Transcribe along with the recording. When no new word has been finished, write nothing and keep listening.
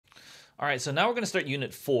All right, so now we're going to start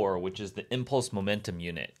unit 4, which is the impulse momentum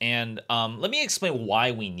unit. And let me explain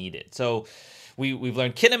why we need it. So we've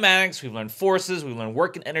learned kinematics, we've learned forces, we've learned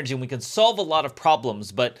work and energy, and we can solve a lot of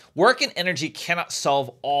problems, but work and energy cannot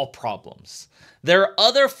solve all problems. There are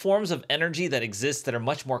other forms of energy that exist that are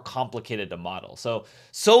much more complicated to model.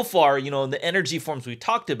 So far, the energy forms we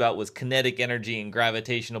talked about was kinetic energy and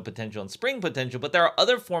gravitational potential and spring potential, but there are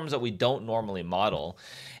other forms that we don't normally model.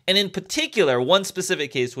 And in particular, one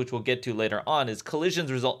specific case, which we'll get to later on, is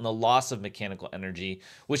collisions result in the loss of mechanical energy,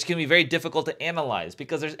 which can be very difficult to analyze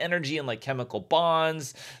because there's energy in like chemical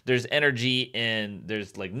bonds, there's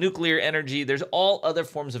like nuclear energy, there's all other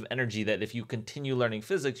forms of energy that if you continue learning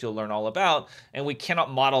physics, you'll learn all about, and we cannot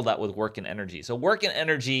model that with work and energy. So work and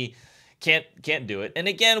energy can't do it. And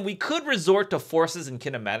again, we could resort to forces and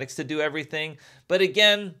kinematics to do everything, but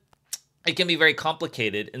again, it can be very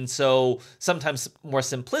complicated. And so sometimes more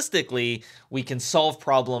simplistically, we can solve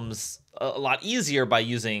problems a lot easier by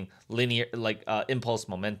using linear, impulse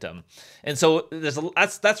momentum. And so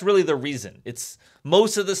that's really the reason. It's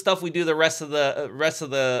most of the stuff we do the rest of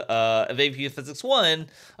AP Physics 1,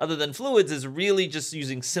 other than fluids, is really just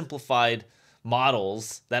using simplified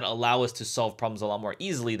models that allow us to solve problems a lot more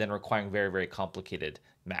easily than requiring very, very complicated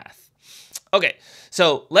math. Okay,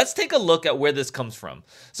 so let's take a look at where this comes from.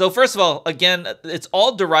 So first of all, again, it's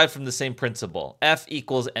all derived from the same principle, F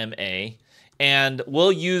equals ma, and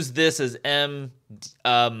we'll use this as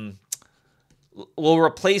we'll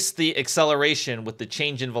replace the acceleration with the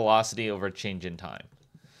change in velocity over change in time.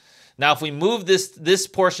 Now, if we move this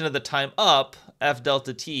portion of the time up, F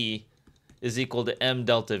delta t is equal to m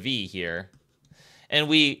delta v here, and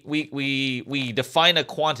we define a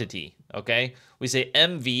quantity, okay? We say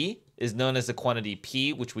mv is known as the quantity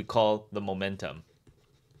p, which we call the momentum.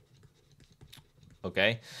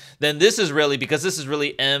 Okay? Then this is really, because this is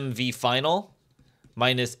really mv final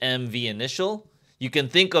minus mv initial, you can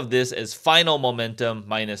think of this as final momentum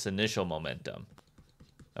minus initial momentum.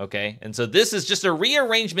 Okay? And so this is just a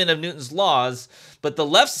rearrangement of Newton's laws, but the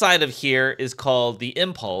left side of here is called the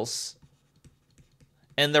impulse,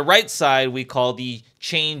 and the right side we call the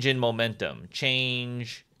change in momentum.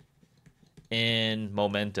 Change in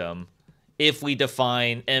momentum, if we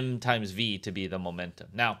define m times v to be the momentum.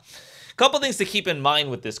 Now, a couple things to keep in mind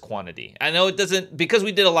with this quantity. I know it doesn't, because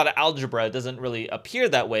we did a lot of algebra, it doesn't really appear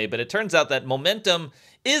that way, but it turns out that momentum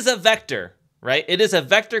is a vector, right? It is a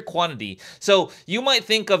vector quantity. So you might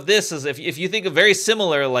think of this as, if you think of very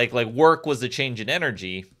similar, like work was the change in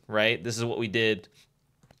energy, right? This is what we did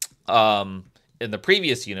in the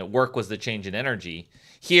previous unit. Work was the change in energy.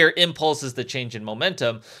 Here, impulse is the change in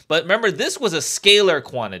momentum. But remember, this was a scalar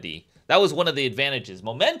quantity. That was one of the advantages.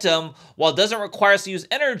 Momentum, while it doesn't require us to use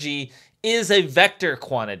energy, is a vector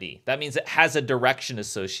quantity. That means it has a direction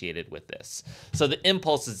associated with this. So the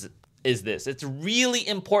impulse is this. It's really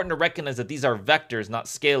important to recognize that these are vectors, not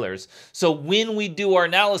scalars. So when we do our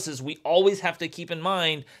analysis, we always have to keep in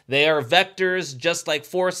mind they are vectors just like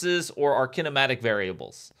forces or our kinematic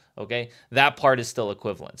variables. Okay, that part is still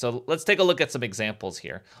equivalent. So let's take a look at some examples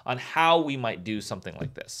here on how we might do something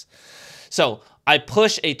like this. So I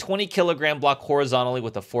push a 20 kilogram block horizontally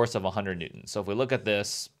with a force of 100 newtons. So if we look at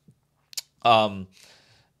this, we're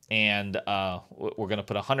going to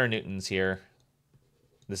put 100 newtons here.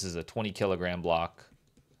 This is a 20 kilogram block.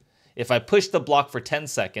 If I push the block for 10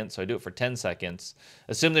 seconds, so I do it for 10 seconds,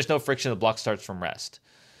 assume there's no friction, the block starts from rest.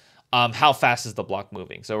 How fast is the block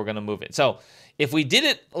moving? So we're going to move it. So if we did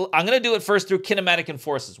it, I'm going to do it first through kinematic and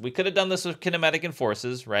forces. We could have done this with kinematic and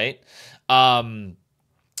forces, right?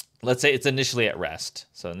 Let's say it's initially at rest.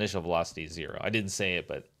 So initial velocity is 0. I didn't say it,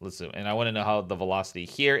 but let's do it. And I want to know how the velocity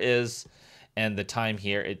here is, and the time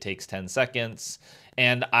here, it takes 10 seconds.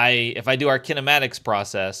 And if I do our kinematics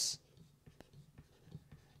process,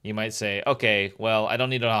 you might say, okay, well, I don't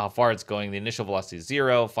need to know how far it's going. The initial velocity is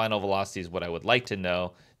 0. Final velocity is what I would like to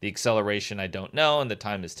know. The acceleration I don't know, and the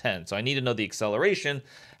time is 10. So I need to know the acceleration.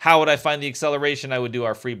 How would I find the acceleration? I would do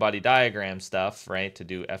our free body diagram stuff, right, to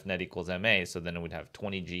do F net equals ma. So then we'd have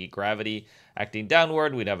 20g gravity acting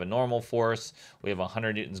downward. We'd have a normal force. We have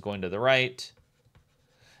 100 newtons going to the right.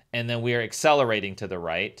 And then we are accelerating to the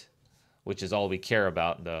right, which is all we care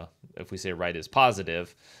about. If we say right is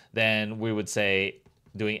positive, then we would say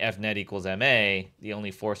doing F net equals ma, the only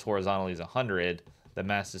force horizontally is 100. The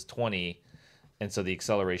mass is 20. And so the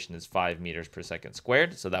acceleration is 5 meters per second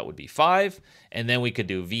squared. So that would be 5. And then we could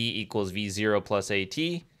do v equals v0 plus at.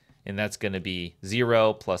 And that's going to be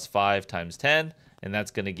 0 plus 5 times 10. And that's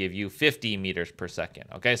going to give you 50 meters per second.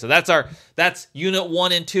 Okay, so that's unit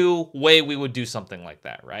 1 and 2 way we would do something like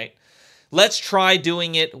that, right? Let's try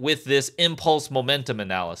doing it with this impulse momentum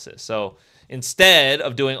analysis. So Instead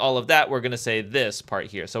of doing all of that, we're going to say this part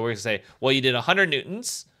here. So we're going to say, well, you did 100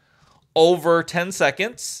 newtons over 10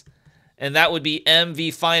 seconds, and that would be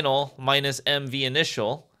mv final minus mv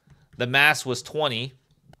initial. The mass was 20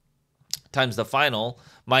 times the final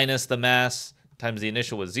minus the mass times the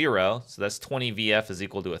initial was 0. So that's 20 VF is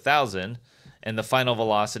equal to 1,000. And the final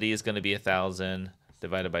velocity is going to be 1,000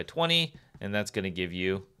 divided by 20. And that's going to give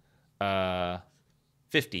you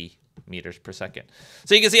 50 meters per second.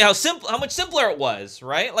 So you can see how much simpler it was,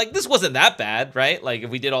 right? Like this wasn't that bad, right? Like if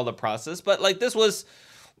we did all the process, but like this was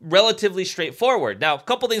relatively straightforward. Now, a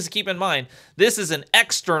couple things to keep in mind. This is an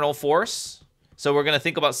external force. So we're going to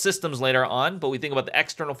think about systems later on, but we think about the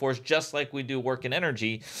external force just like we do work and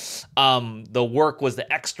energy. The work was the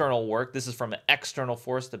external work. This is from an external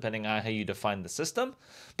force, depending on how you define the system.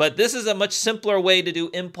 But this is a much simpler way to do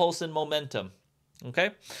impulse and momentum, okay?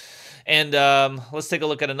 And let's take a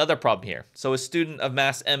look at another problem here. So a student of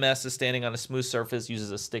mass ms is standing on a smooth surface, uses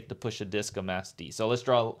a stick to push a disc of mass d. So let's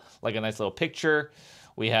draw like a nice little picture.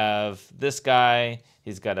 We have this guy.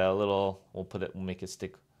 He's got a little, we'll make it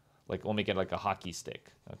stick. Like we'll make it like a hockey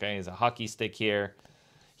stick, okay? There's a hockey stick here.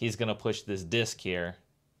 He's gonna push this disc here,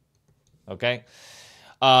 okay?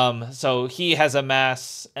 So he has a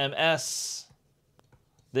mass ms.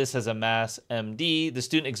 This has a mass md. The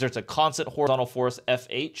student exerts a constant horizontal force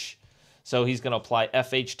fh. So he's gonna apply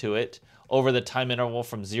fh to it over the time interval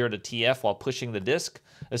from 0 to tf while pushing the disc.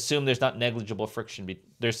 Assume there's negligible friction between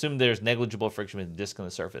the disc and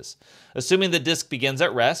the surface. Assuming the disc begins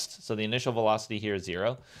at rest, so the initial velocity here is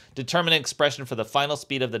 0. Determine an expression for the final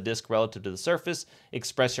speed of the disc relative to the surface.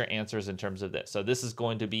 Express your answers in terms of this. So this is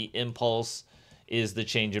going to be impulse is the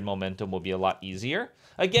change in momentum will be a lot easier.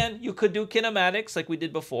 Again, you could do kinematics like we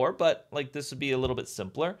did before, but like this would be a little bit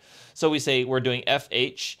simpler. So we say we're doing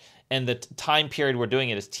fh, and the time period we're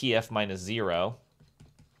doing it is tf minus 0.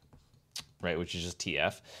 Right, which is just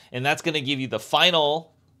TF. And that's going to give you the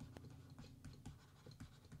final,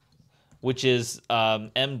 which is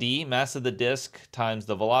MD, mass of the disk, times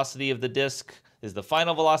the velocity of the disk is the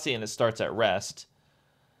final velocity, and it starts at rest.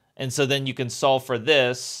 And so then you can solve for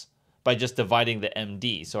this by just dividing the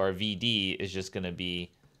MD. So our VD is just going to be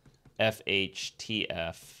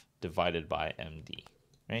FHTF divided by MD,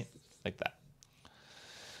 right? Like that.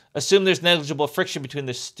 Assume there's negligible friction between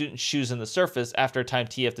the student's shoes and the surface. After a time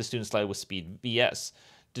tf, the student slide with speed vs.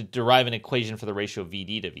 To derive an equation for the ratio of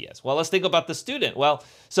vd to vs. Well, let's think about the student. Well,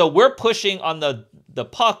 so we're pushing on the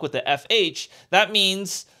puck with the fh. That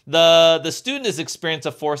means the student is experiencing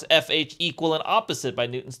a force fh equal and opposite by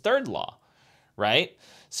Newton's third law, right?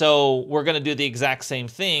 So we're going to do the exact same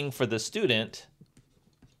thing for the student.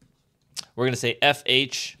 We're going to say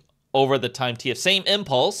fh over the time tf. Same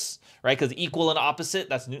impulse, right? Because equal and opposite,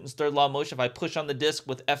 that's Newton's third law of motion. If I push on the disk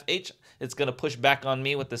with FH, it's going to push back on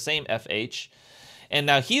me with the same FH. And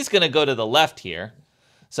now he's going to go to the left here.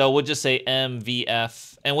 So we'll just say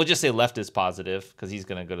MVF, and we'll just say left is positive because he's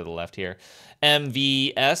going to go to the left here.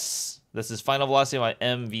 MVS, this is final velocity by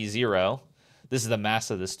MV0. This is the mass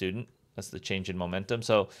of the student. That's the change in momentum.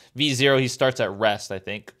 So V0, he starts at rest, I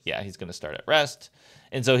think. Yeah, he's going to start at rest.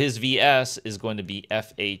 And so his VS is going to be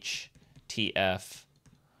FHTF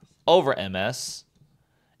over ms.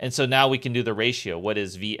 And so now we can do the ratio. What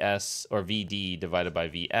is vs or vd divided by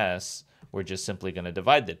vs? We're just simply going to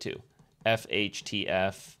divide the two.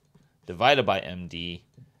 FHTF divided by md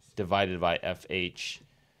divided by FHTF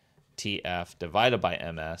divided by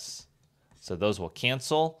ms. So those will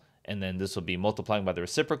cancel, and then this will be multiplying by the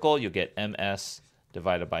reciprocal. You'll get ms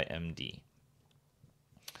divided by md.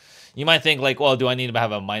 You might think like, well, do I need to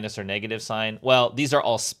have a minus or negative sign? Well, these are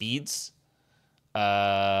all speeds.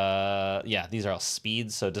 Yeah, these are all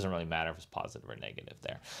speeds, so it doesn't really matter if it's positive or negative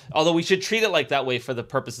there. Although we should treat it like that way for the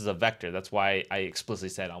purposes of vector. That's why I explicitly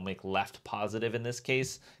said I'll make left positive in this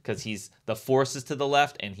case, because the force is to the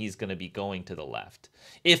left and he's going to be going to the left.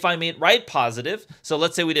 If I made right positive, so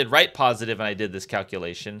let's say we did right positive and I did this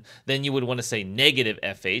calculation, then you would want to say negative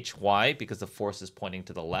FH. Why? Because the force is pointing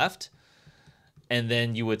to the left. And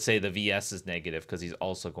then you would say the VS is negative because he's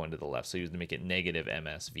also going to the left. So you would make it negative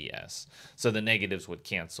MS VS. So the negatives would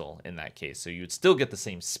cancel in that case. So you would still get the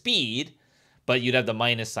same speed, but you'd have the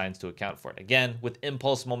minus signs to account for it. Again, with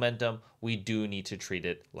impulse momentum, we do need to treat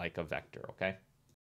it like a vector, okay?